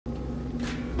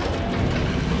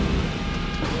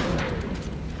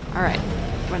Alright,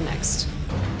 what next?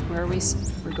 Where are we?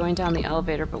 We're going down the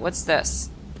elevator, but what's this?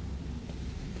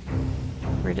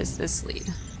 Where does this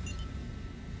lead?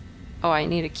 Oh, I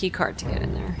need a key card to get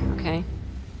in there. Okay.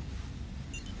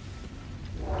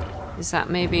 Is that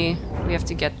maybe we have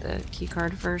to get the key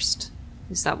card first?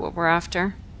 Is that what we're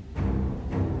after? I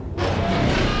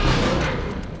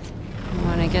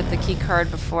want to get the key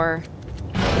card before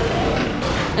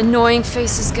annoying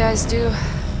faces guys do.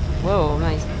 Whoa,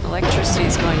 my electricity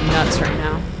is going nuts right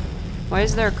now. Why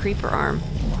is there a creeper arm?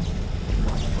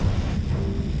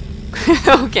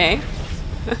 Okay.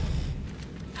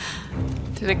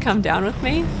 Did it come down with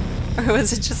me? Or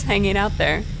was it just hanging out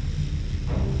there?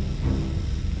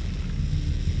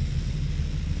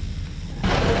 I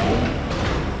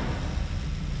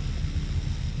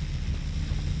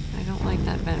don't like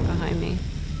that vent behind me.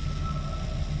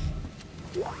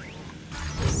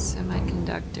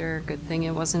 Semiconductor. Good thing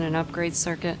it wasn't an upgrade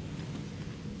circuit.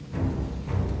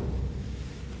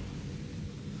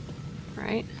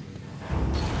 Right?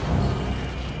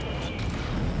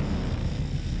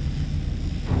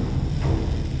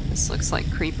 This looks like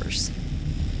creepers.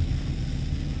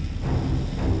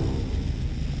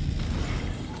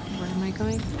 Where am I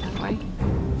going? That way?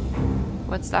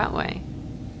 What's that way?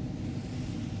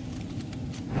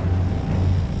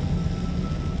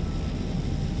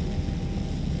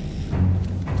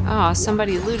 Ah,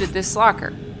 somebody looted this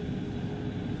locker.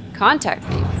 Contact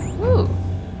beam. Woo!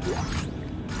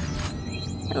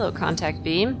 Hello, contact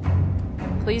beam.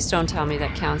 Please don't tell me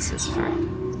that counts as for...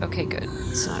 Okay, good.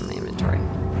 It's not in my inventory.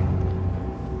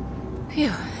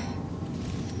 Phew.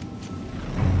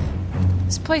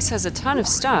 This place has a ton of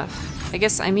stuff. I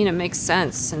guess, I mean, it makes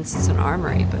sense since it's an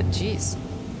armory, but geez.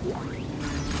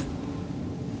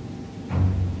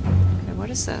 Okay, what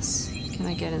is this? Can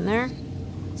I get in there?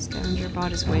 Scavenger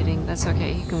bot is waiting. That's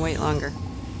okay, he can wait longer.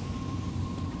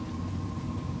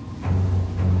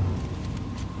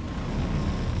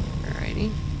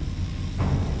 Alrighty.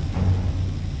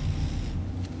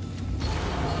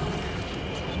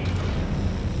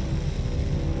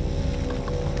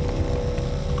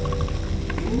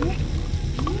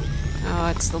 Oh,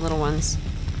 it's the little ones,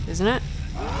 isn't it?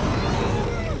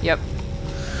 Yep.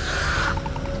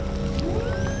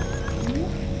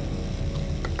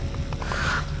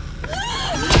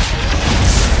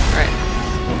 Alright.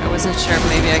 I wasn't sure if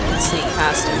maybe I could sneak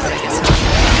past him, but I guess not.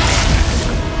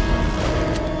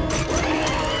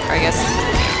 Or I guess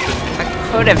I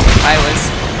could have if I was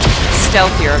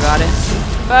stealthier about it,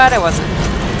 but I wasn't.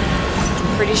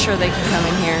 I'm pretty sure they can come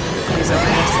in here. Please open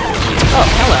this. Oh,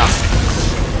 hello.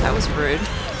 That was rude.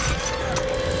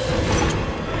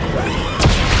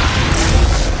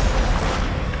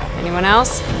 Anyone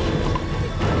else?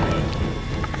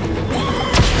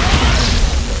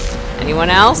 Anyone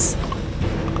else?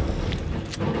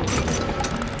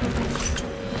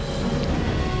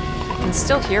 I can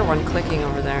still hear one clicking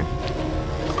over there.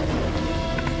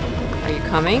 Are you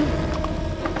coming?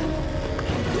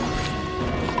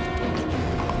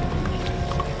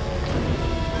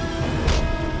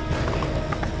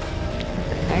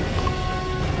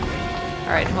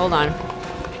 Alright, hold on.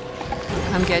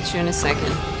 I'll come get you in a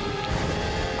second.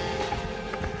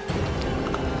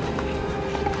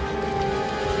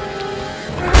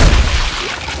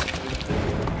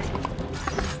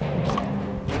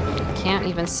 Can't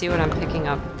even see what I'm picking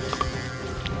up.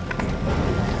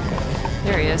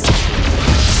 There he is.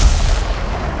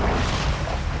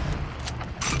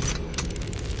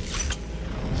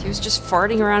 He was just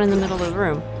farting around in the middle of the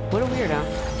room. What a weirdo.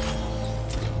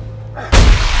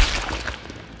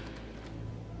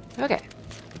 Okay.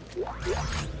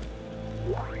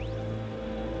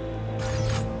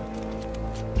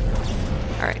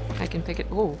 Alright, I can pick it.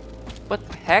 Oh, what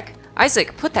the heck?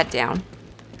 Isaac, put that down.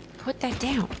 Put that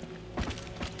down.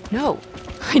 No,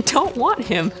 I don't want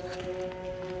him.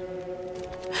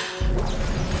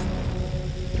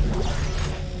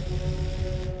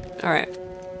 Alright.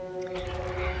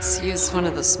 Let's use one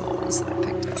of the small ones that I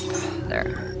picked up.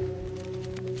 There.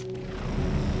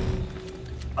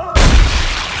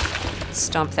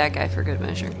 Stomp that guy for good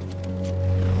measure.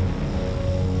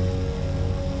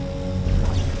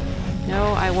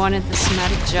 No, I wanted the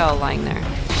somatic gel lying there.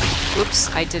 Oops,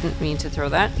 I didn't mean to throw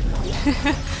that.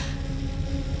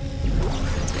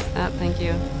 Take that, thank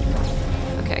you.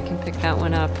 Okay, I can pick that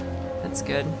one up. That's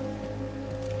good.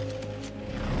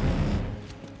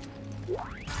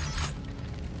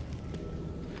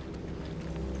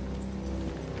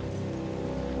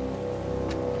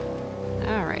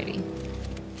 Alrighty.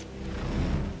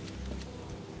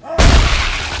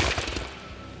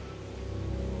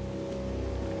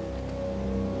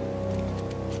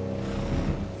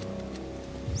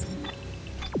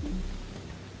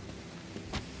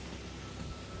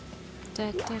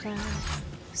 Da-da-da-da.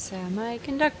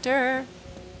 Semiconductor.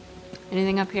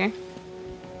 Anything up here?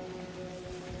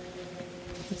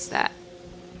 What's that?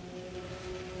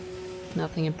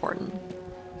 Nothing important.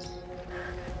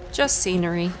 Just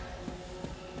scenery.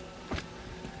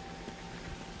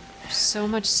 There's so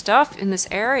much stuff in this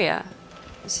area.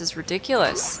 This is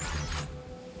ridiculous.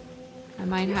 I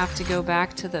might have to go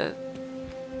back to the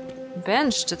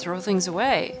bench to throw things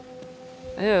away.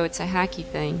 Oh, it's a hacky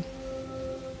thing.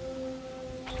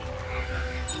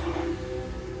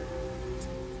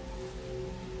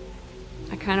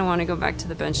 I kind of want to go back to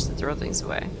the bench to throw things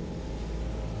away.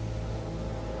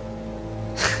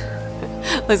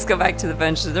 Let's go back to the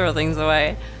bench to throw things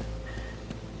away.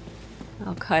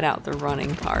 I'll cut out the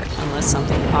running part unless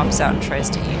something pops out and tries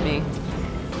to eat me.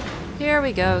 Here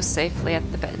we go, safely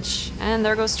at the bench. And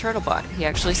there goes Turtlebot. He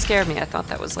actually scared me. I thought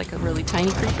that was like a really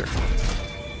tiny creeper.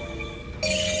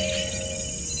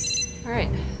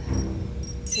 Alright.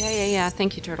 Yeah.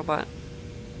 Thank you, Turtlebot.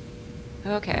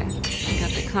 Okay. I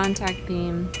got the contact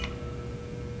beam.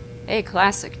 A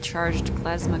classic charged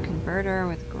plasma converter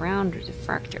with ground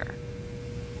diffractor.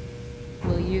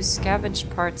 We'll use scavenged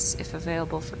parts if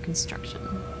available for construction.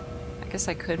 I guess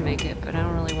I could make it, but I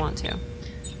don't really want to.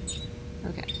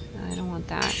 Okay, I don't want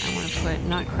that. I want to put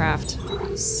not craft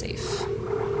safe.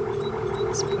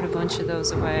 Let's put a bunch of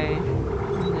those away.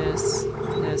 This,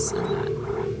 and that.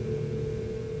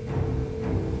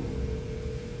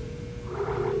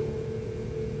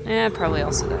 And probably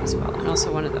also that as well, and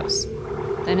also one of those.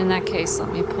 Then in that case,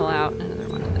 let me pull out another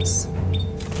one of this.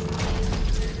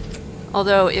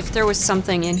 Although, if there was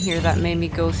something in here that made me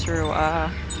go through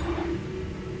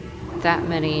that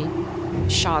many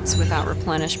shots without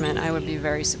replenishment, I would be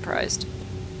very surprised.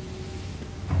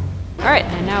 Alright,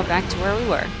 and now back to where we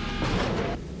were.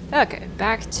 Okay,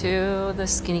 back to the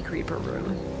skinny creeper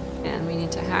room. And we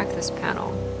need to hack this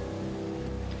panel.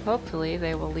 Hopefully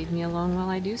they will leave me alone while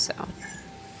I do so.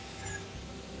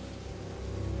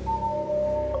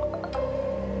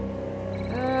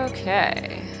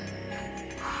 Okay.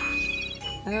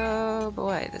 Oh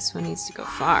boy, this one needs to go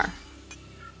far.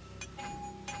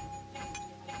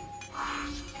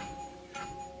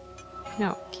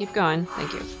 No, keep going.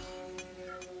 Thank you.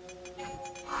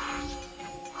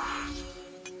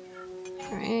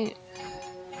 Alright.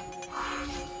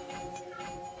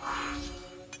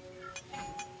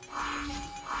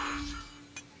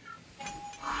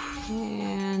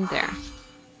 And there.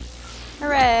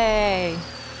 Hooray!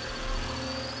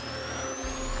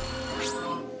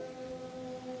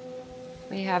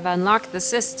 We have unlocked the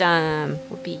system.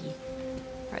 Whoopee.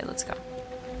 Alright, let's go.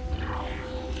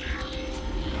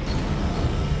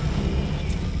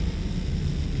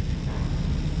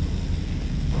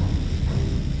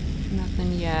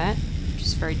 Nothing yet.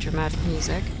 Just very dramatic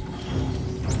music.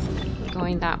 We're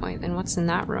going that way. Then what's in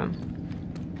that room?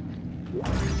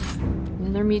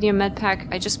 Another medium med pack.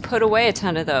 I just put away a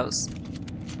ton of those.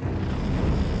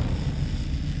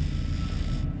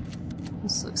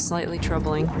 This looks slightly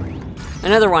troubling.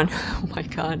 Another one. Oh my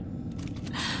god.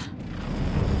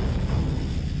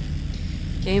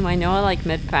 Game, I know I like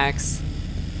medpacks.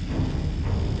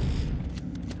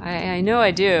 I know I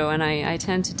do, and I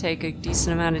tend to take a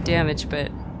decent amount of damage,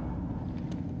 but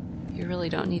you really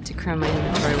don't need to cram my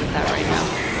inventory with that right now.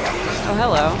 Oh,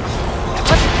 hello.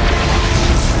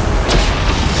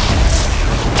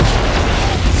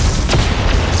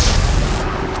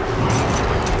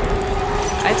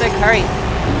 What? Isaac, hurry.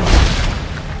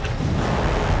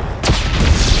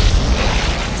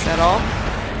 Is that all?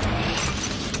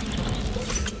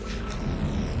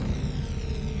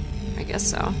 I guess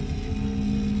so.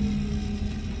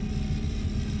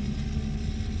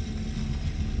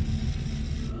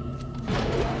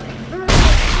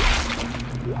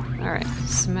 Alright,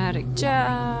 somatic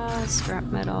gel, scrap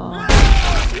metal.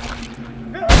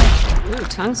 Ooh,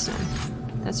 tungsten.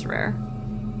 That's rare.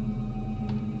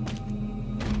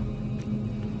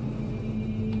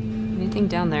 Anything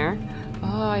down there?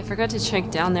 Oh, I forgot to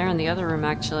check down there in the other room,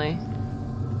 actually.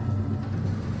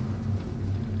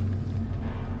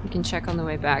 We can check on the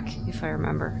way back, if I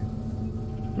remember.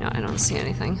 No, I don't see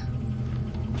anything.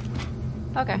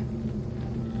 Okay.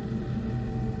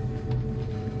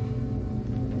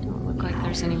 Don't look like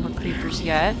there's any more creepers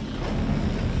yet.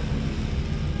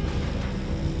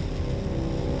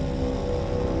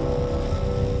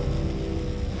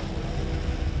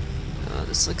 Oh,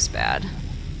 this looks bad.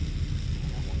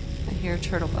 I hear a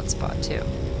turtle butt spot too.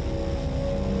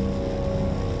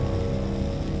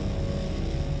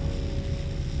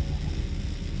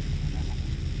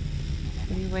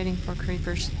 What are you waiting for,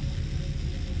 creepers?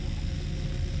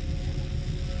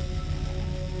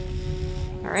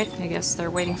 Alright, I guess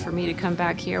they're waiting for me to come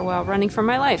back here while running for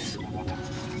my life.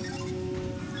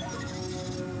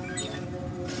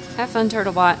 Have fun,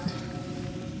 Turtlebot.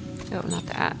 Oh, not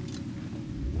that.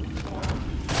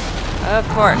 Of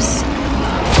course.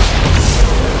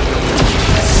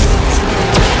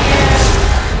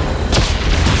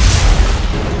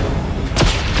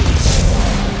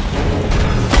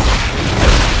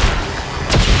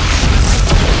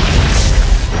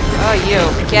 Oh, you.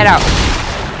 Get out.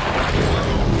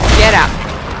 Get out.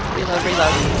 Reload,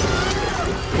 reload.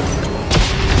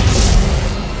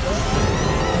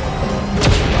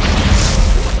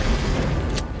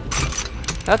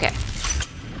 Okay.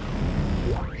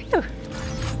 Whew.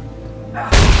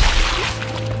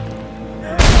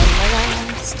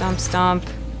 Stomp, stomp.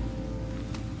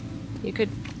 You could...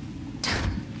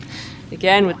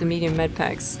 Again with the medium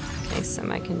medpacks. Okay,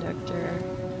 semiconductor.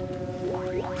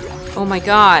 Oh my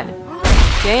god.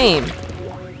 Game.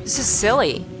 This is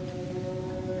silly.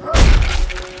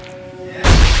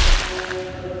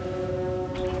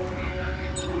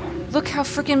 Look how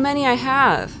freaking many I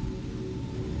have.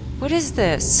 What is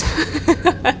this?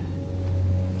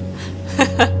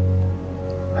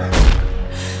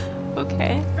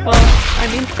 Okay. Well, I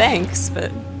mean, thanks, but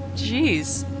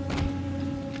jeez.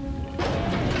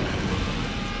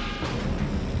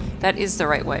 That is the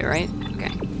right way, right?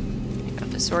 Okay. I got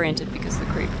disoriented because of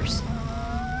the creepers.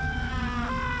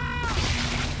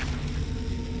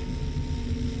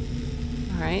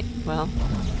 Alright, well.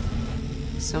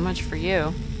 So much for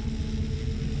you.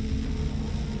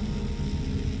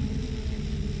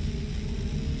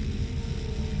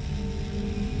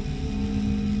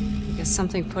 I guess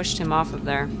something pushed him off of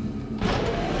there.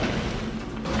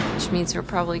 Which means we're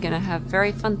probably gonna have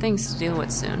very fun things to deal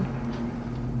with soon.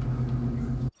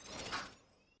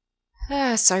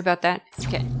 Ah, sorry about that.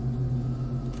 Okay.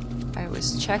 I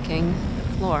was checking the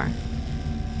floor.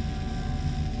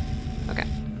 Okay.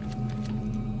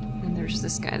 And there's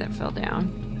this guy that fell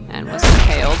down and was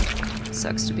impaled.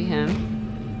 Sucks to be him.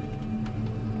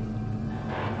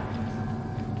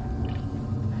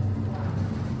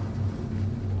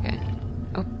 Okay.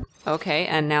 Oh, okay,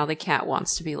 and now the cat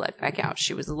wants to be let back out.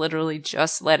 She was literally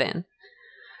just let in.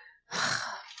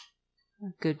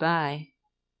 Goodbye.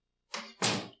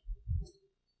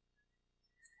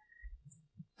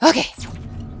 Okay,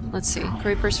 let's see.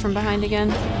 Creepers from behind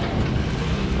again?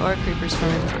 Or creepers from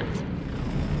in front?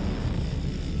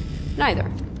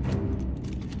 Neither.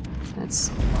 That's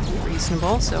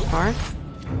reasonable so far.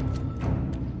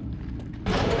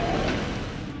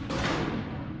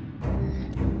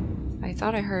 I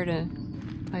thought I heard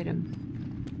an item.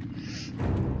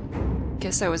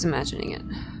 Guess I was imagining it.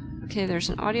 Okay, there's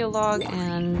an audio log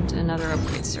and another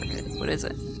upgrade circuit. What is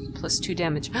it? +2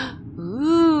 damage.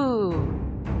 Ooh!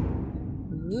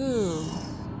 Ooh.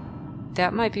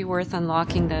 That might be worth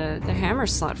unlocking the hammer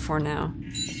slot for now.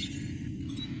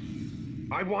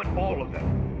 I want all of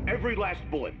them. Every last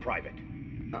bullet, Private.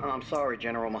 I'm sorry,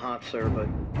 General Mahat, sir, but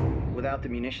without the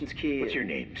munitions key... What's your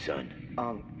name, son?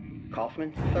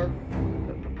 Kaufman, sir?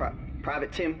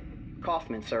 Private Tim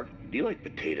Kaufman, sir. Do you like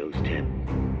potatoes,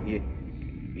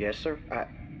 Tim? Yes, sir.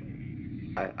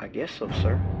 I guess so,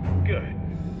 sir. Good.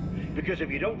 Because if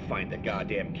you don't find the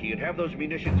goddamn key and have those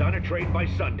munitions on a train by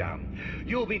sundown,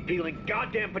 you'll be peeling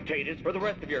goddamn potatoes for the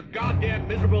rest of your goddamn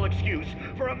miserable excuse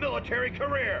for a military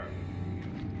career!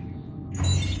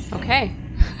 Okay.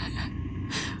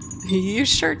 You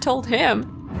sure told him.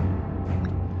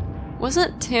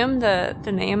 Wasn't Tim the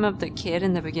name of the kid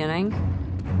in the beginning?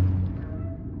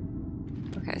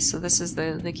 Okay, so this is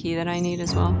the key that I need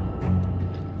as well.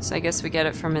 So I guess we get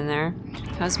it from in there.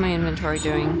 How's my inventory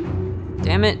doing?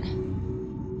 Damn it.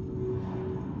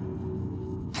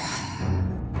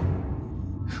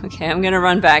 Okay, I'm gonna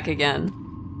run back again.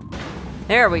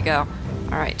 There we go.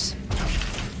 Alright.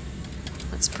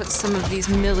 Let's put some of these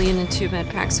 1,000,002 med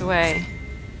packs away.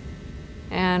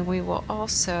 And we will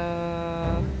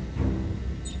also...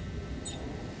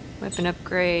 Weapon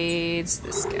upgrades,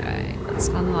 this guy. Let's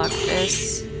unlock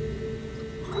this.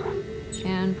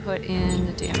 And put in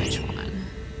the damage one.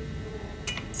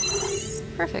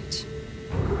 Perfect.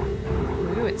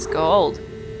 Ooh, it's gold.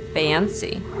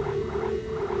 Fancy.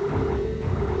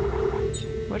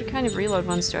 What kind of reload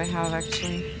ones do I have,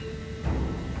 actually?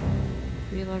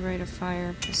 Reload rate of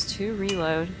fire, +2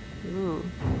 reload. Ooh.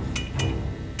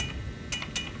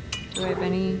 Do I have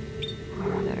any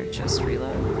that are just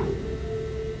reload?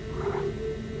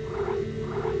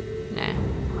 Nah.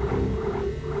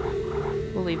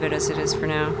 We'll leave it as it is for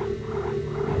now.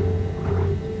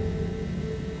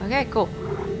 Okay, cool.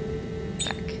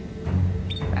 Back.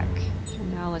 Back.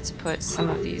 And now let's put some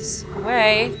of these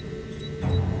away.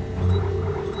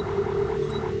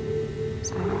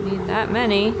 So I don't need that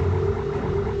many.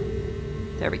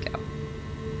 There we go.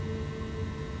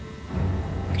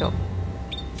 Cool.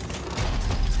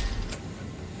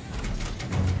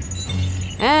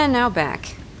 And now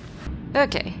back.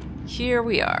 Okay, here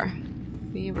we are.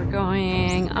 We were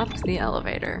going up the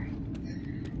elevator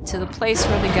to the place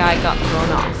where the guy got thrown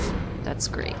off. That's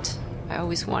great. I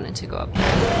always wanted to go up there.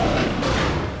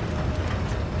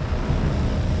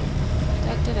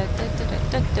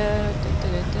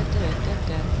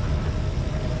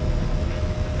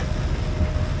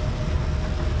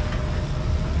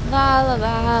 La la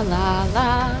la la la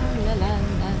la la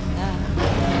la.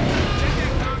 Check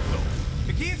that console.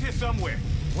 The key's here somewhere.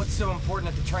 What's so important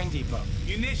at the train depot?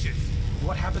 Munitions.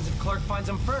 What happens if Clark finds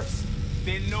them first?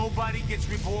 Then nobody gets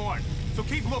reborn. So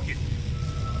keep looking.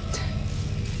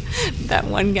 That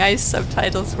one guy's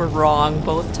subtitles were wrong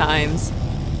both times.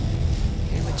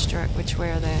 Okay, which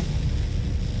way are they?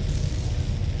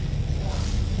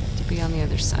 They have to be on the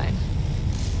other side.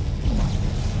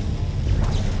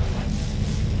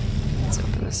 Let's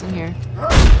open this in here.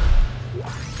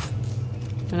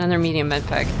 Another medium med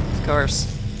pack, of course.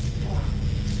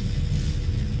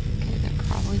 Okay, they're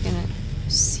probably gonna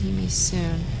see me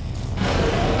soon.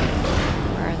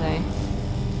 Where are they?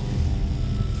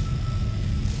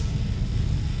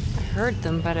 I heard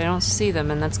them, but I don't see them,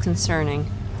 and that's concerning.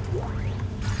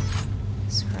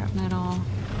 Scrap metal.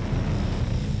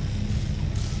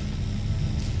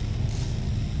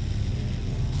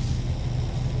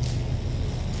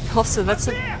 Also, that's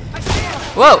a...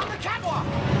 Whoa!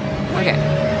 Okay.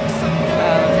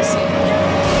 Let me see.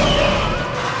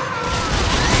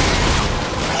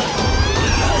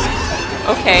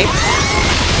 Okay.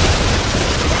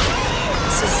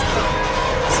 This is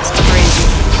crazy.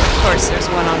 Of course, there's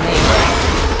one on me.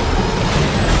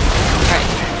 Alright,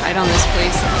 hide on this,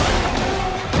 please.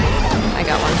 I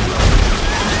got one.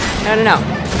 No, no, no.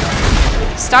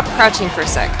 Stop crouching for a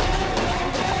sec.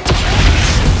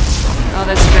 Oh,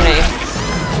 that's a grenade.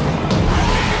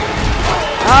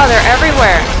 Oh, they're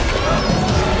everywhere.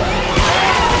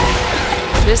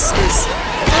 This is...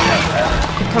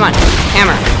 Come on,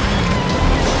 hammer.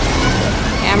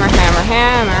 Hammer, hammer,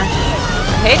 hammer.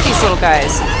 I hate these little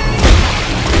guys.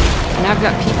 And I've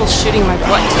got people shooting my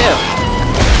butt, too.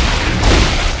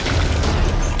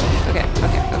 Okay,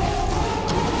 okay, okay.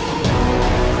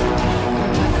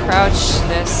 Crouch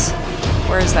this.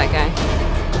 Where is that guy?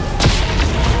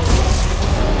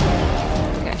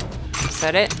 Okay. Is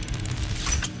that it?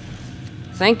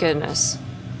 Thank goodness.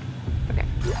 Okay.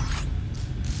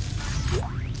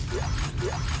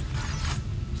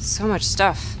 So much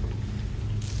stuff.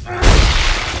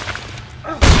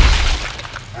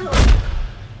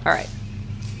 Alright.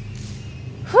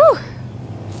 Whew!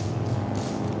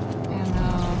 And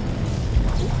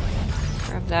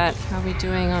grab that. How are we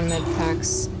doing on med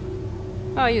packs?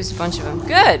 Oh, I used a bunch of them.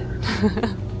 Good!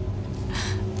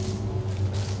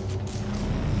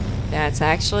 That's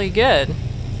actually good.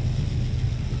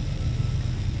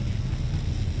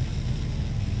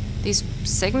 These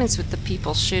segments with the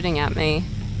people shooting at me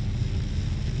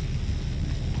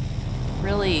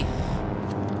really...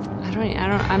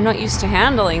 I'm not used to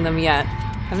handling them yet.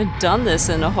 I haven't done this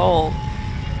in a whole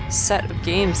set of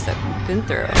games that we've been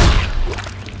through.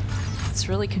 It's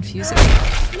really confusing.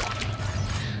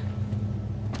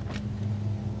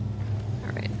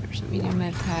 Alright, there's a medium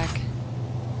med pack.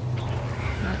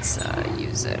 Let's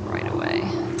use it right away.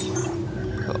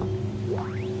 Cool.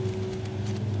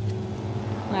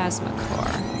 Plasma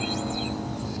core.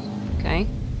 Okay.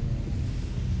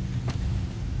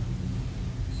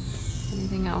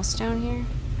 Anything else down here?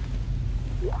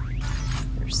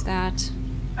 There's that.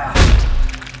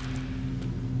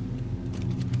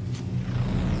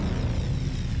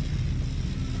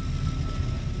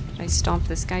 Did I stomp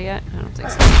this guy yet? I don't think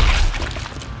so.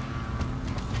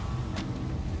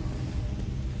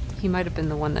 He might have been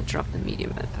the one that dropped the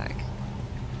medium med pack.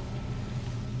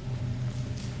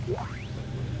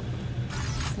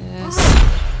 This.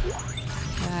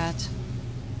 That.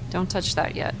 Don't touch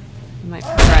that yet. You might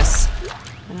progress.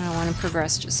 I don't want to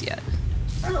progress just yet.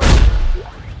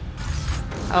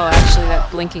 Oh, actually,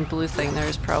 that blinking blue thing there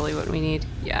is probably what we need.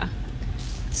 Yeah.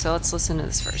 So let's listen to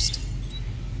this first.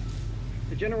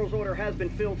 The General's order has been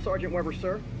filled, Sergeant Weber,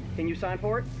 sir. Can you sign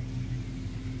for it?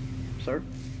 Sir?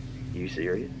 You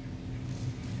serious?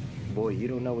 Boy, you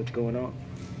don't know what's going on?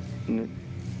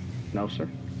 No, sir.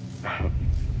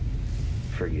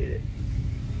 Forget it.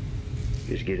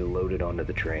 Just get it loaded onto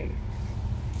the train.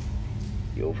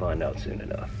 You'll find out soon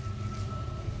enough.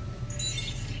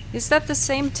 Is that the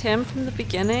same Tim from the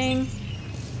beginning?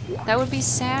 That would be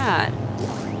sad.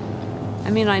 I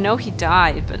mean, I know he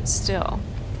died, but still.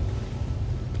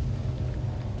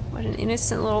 What an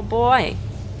innocent little boy.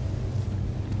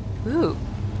 Ooh.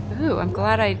 Ooh, I'm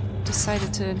glad I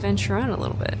decided to adventure on a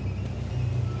little bit.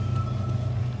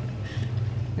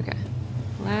 Okay.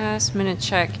 Last minute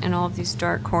check in all of these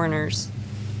dark corners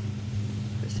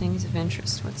for things of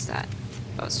interest. What's that?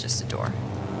 Oh, it's just a door.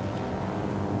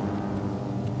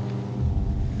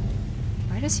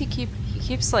 Why does he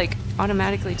keeps like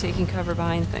automatically taking cover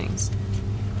behind things?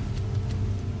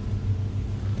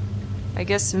 I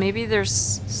guess maybe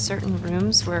there's certain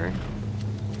rooms where...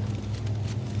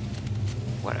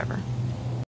 Whatever.